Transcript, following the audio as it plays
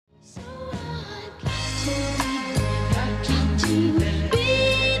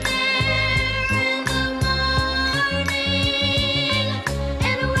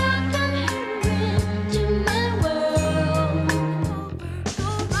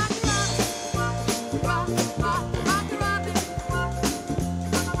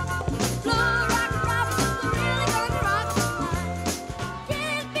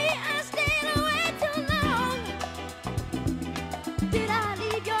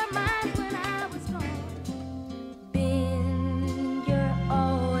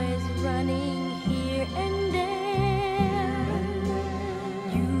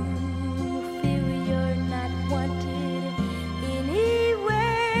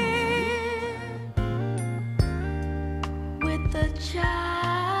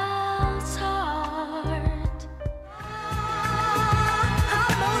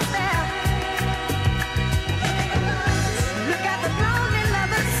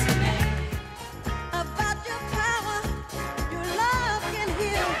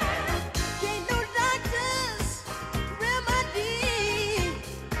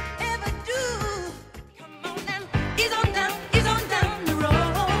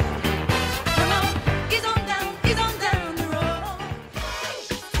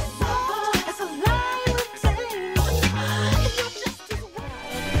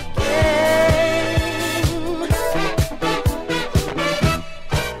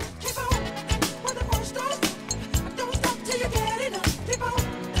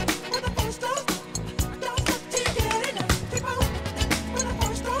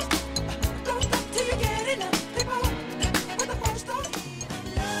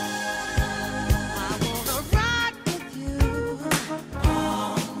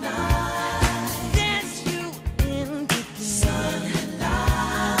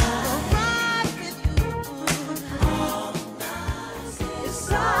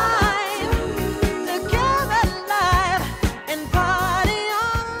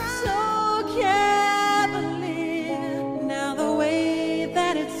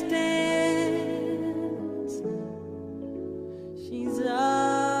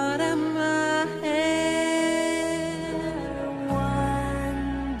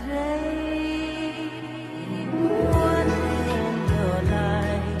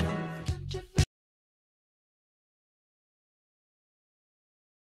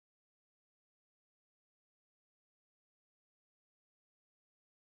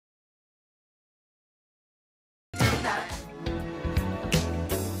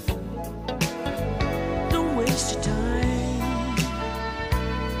Don't waste your time,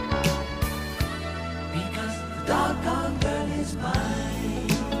 because the doggone girl is mine.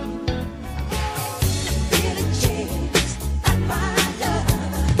 Feel a chance at my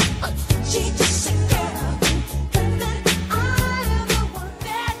love. She just a girl, and that I am the one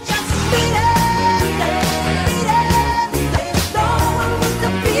that just beat it. No one wants to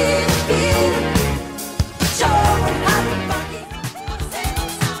beat it. Show 'em how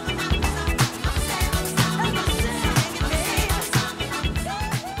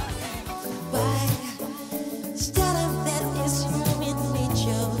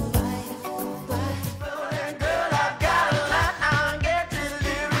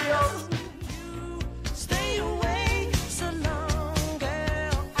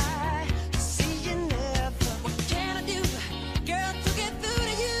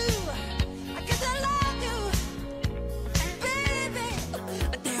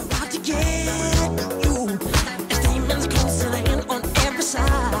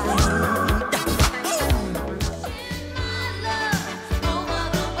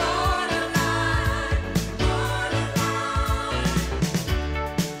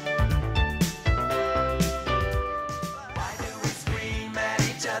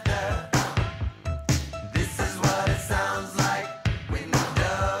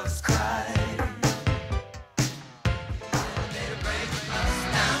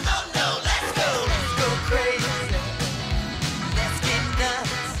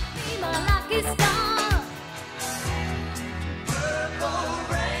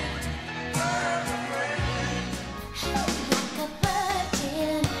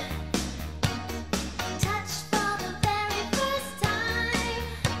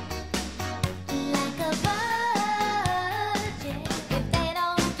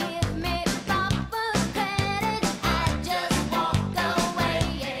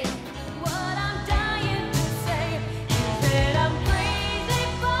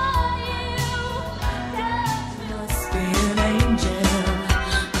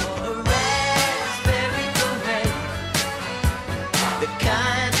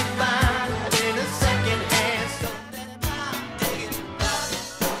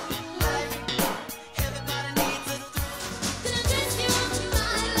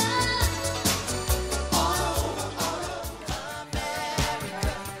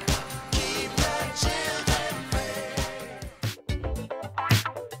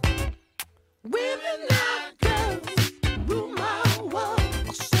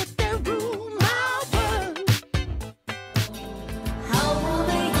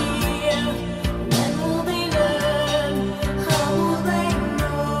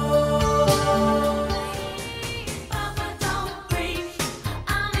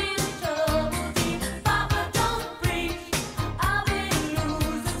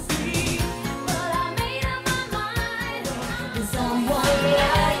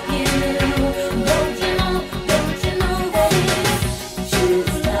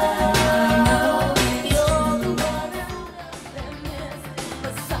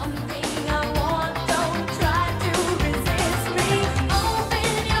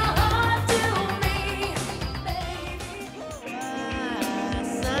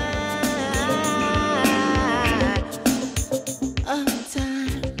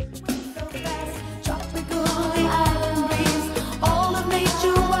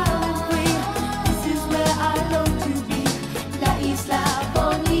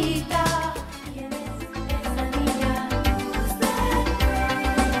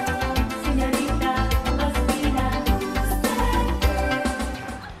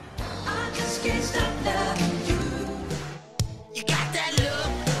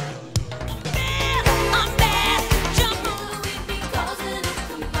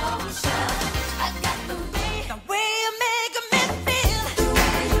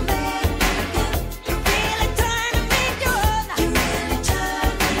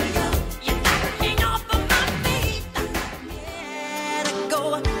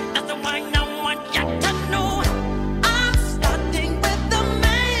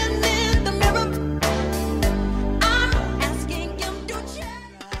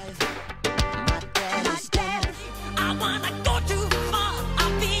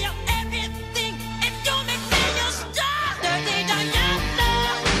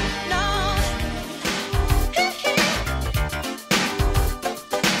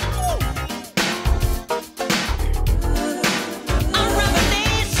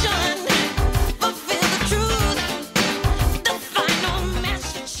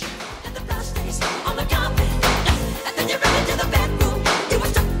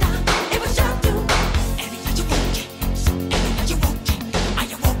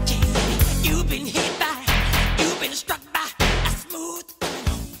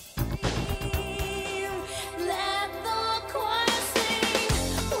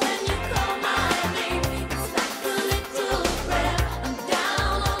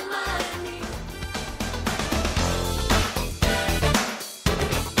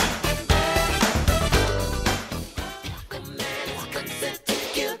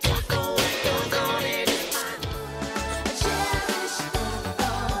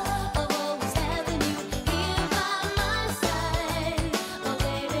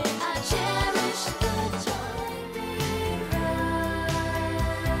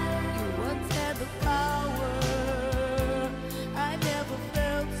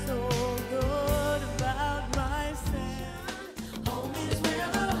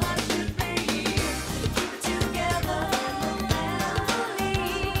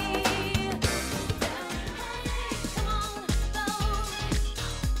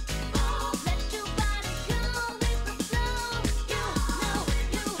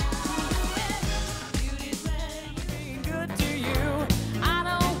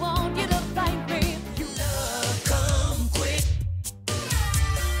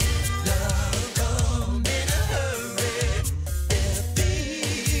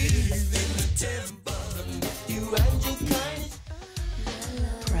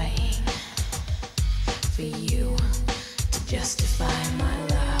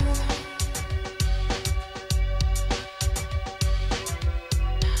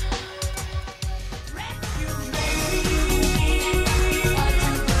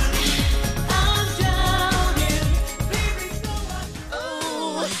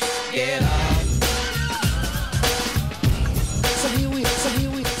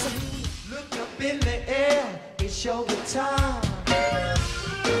It's your guitar.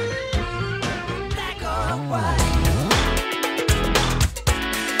 Black or white.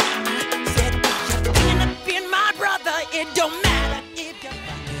 Said that you're thinking of being my brother. It don't matter. It don't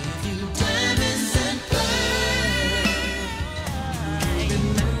matter. You diamonds and pearls.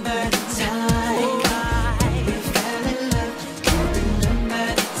 Remember the time we fell in love. Remember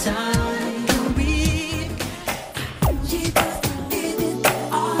the time we. She was did it.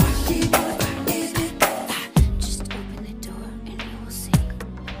 Oh, she was did it. Just open the door and you will see.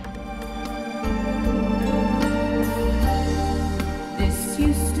 This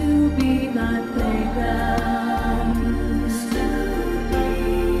used to be my playground.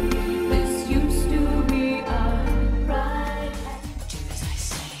 This used to be our pride. Do as I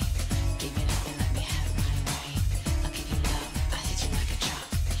say. Give it up and let me have my way. I'll give you love. I'll hit you like a truck.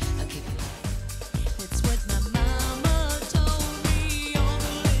 I'll give you. It's what my mama told me. All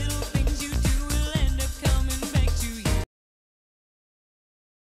the little things you do will end up coming back to you.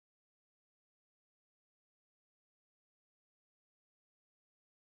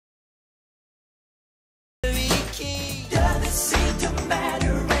 Doesn't seem to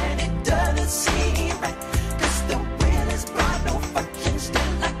matter and it doesn't seem right. 'Cause the will is bright, no fucking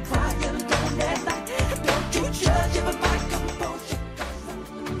still like crying alone at night. Don't you judge if my composure.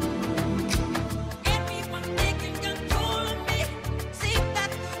 Everyone taking control of me. See that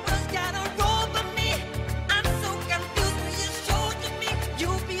the world's got a role for me. I'm so confused when you showed to me.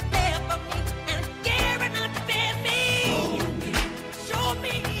 You'll be there for me and care and not spare me. Show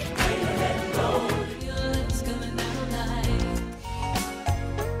me. Your lips coming down like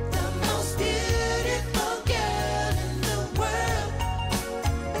the most beautiful girl in the world.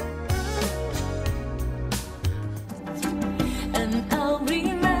 And I'll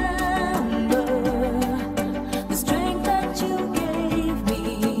remember the strength that you gave me.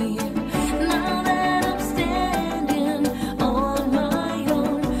 Now that I'm standing on my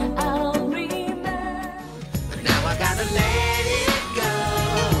own, I'll remember Now I gotta let it go.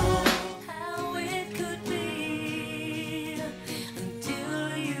 how it could be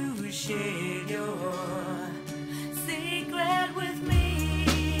until you shared your secret with me.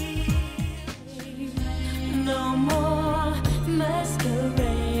 No more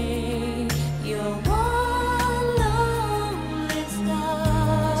masquerade. You're one lonely star.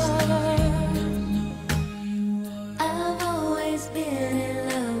 I've always been in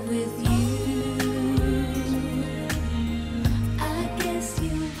love with you. I guess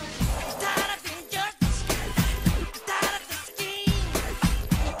you. Tired of injustice, tired of the scheme,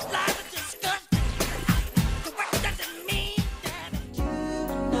 lies of disgusting. The work doesn't mean that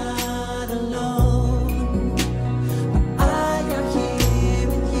you're not alone. I am here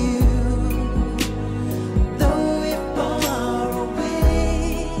with you, though we're far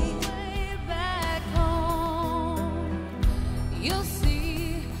away. Way back home, you'll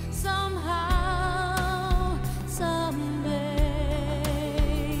see somehow, someday.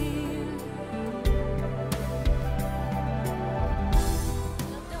 I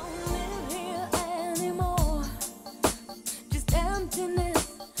don't live here anymore, just emptiness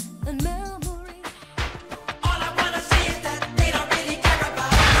and memory. All I wanna say is that they don't really care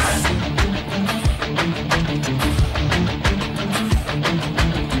about us.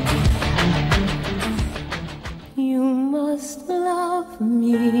 You must love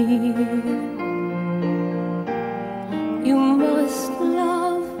me. You must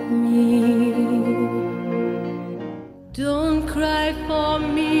love me. Don't cry for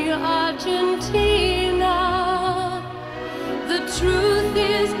me, Argentina. The truth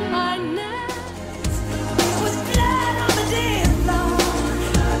is, I never.